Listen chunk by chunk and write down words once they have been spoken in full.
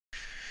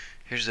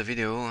Here's a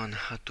video on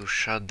how to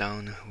shut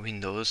down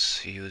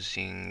Windows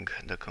using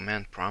the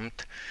command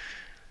prompt.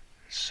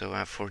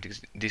 So for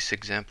this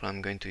example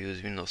I'm going to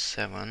use Windows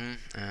 7,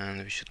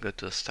 and we should go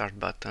to the start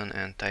button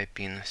and type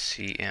in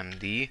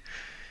cmd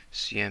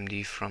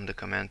from the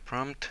command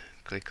prompt.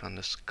 Click on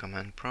this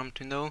command prompt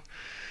window.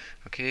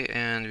 Okay,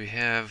 and we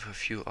have a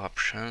few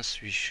options.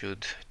 We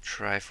should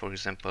try, for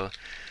example,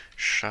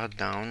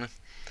 shutdown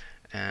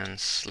and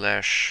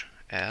 /s.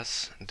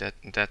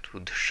 That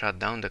would shut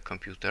down the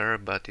computer,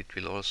 but it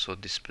will also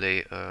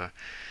display a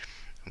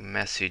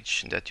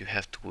message that you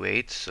have to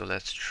wait. So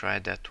let's try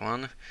that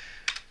one.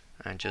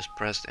 I just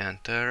pressed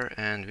enter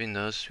and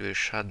Windows will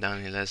shut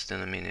down in less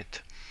than a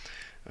minute.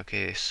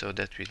 Okay, so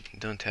that we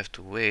don't have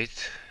to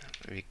wait,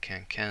 we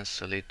can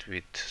cancel it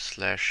with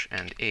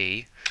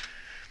 /and-a.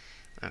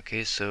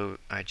 Okay, so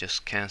I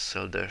just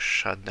cancel the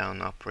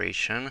shutdown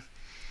operation.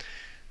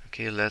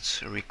 Okay,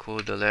 let's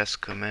recall the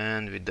last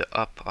command with the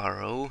up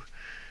arrow,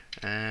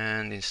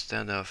 and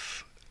instead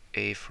of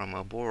A from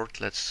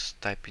abort, let's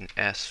type in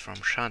S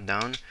from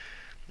shutdown,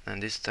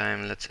 and this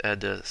time let's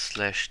add a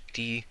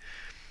 /t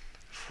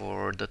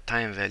for the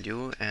time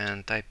value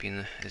and type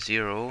in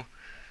 0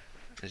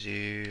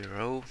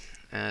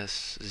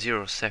 as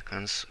 0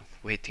 seconds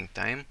waiting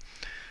time.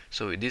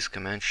 So with this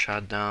command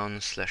shutdown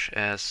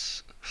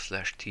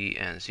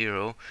 /s/t and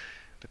 0,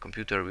 the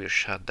computer will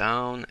shut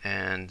down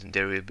and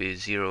there will be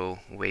 0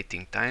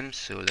 waiting time.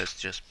 So let's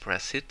just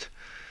press it.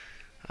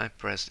 I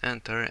pressed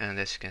enter, and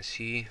as you can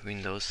see,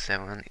 Windows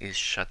 7 is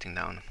shutting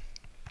down.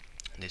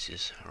 This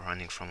is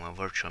running from a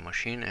virtual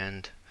machine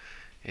and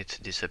it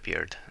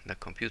disappeared. The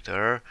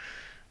computer,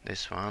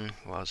 this one,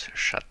 was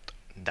shut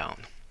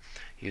down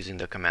using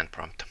the command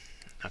prompt.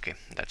 Okay,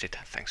 that's it.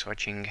 Thanks for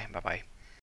watching. Bye bye.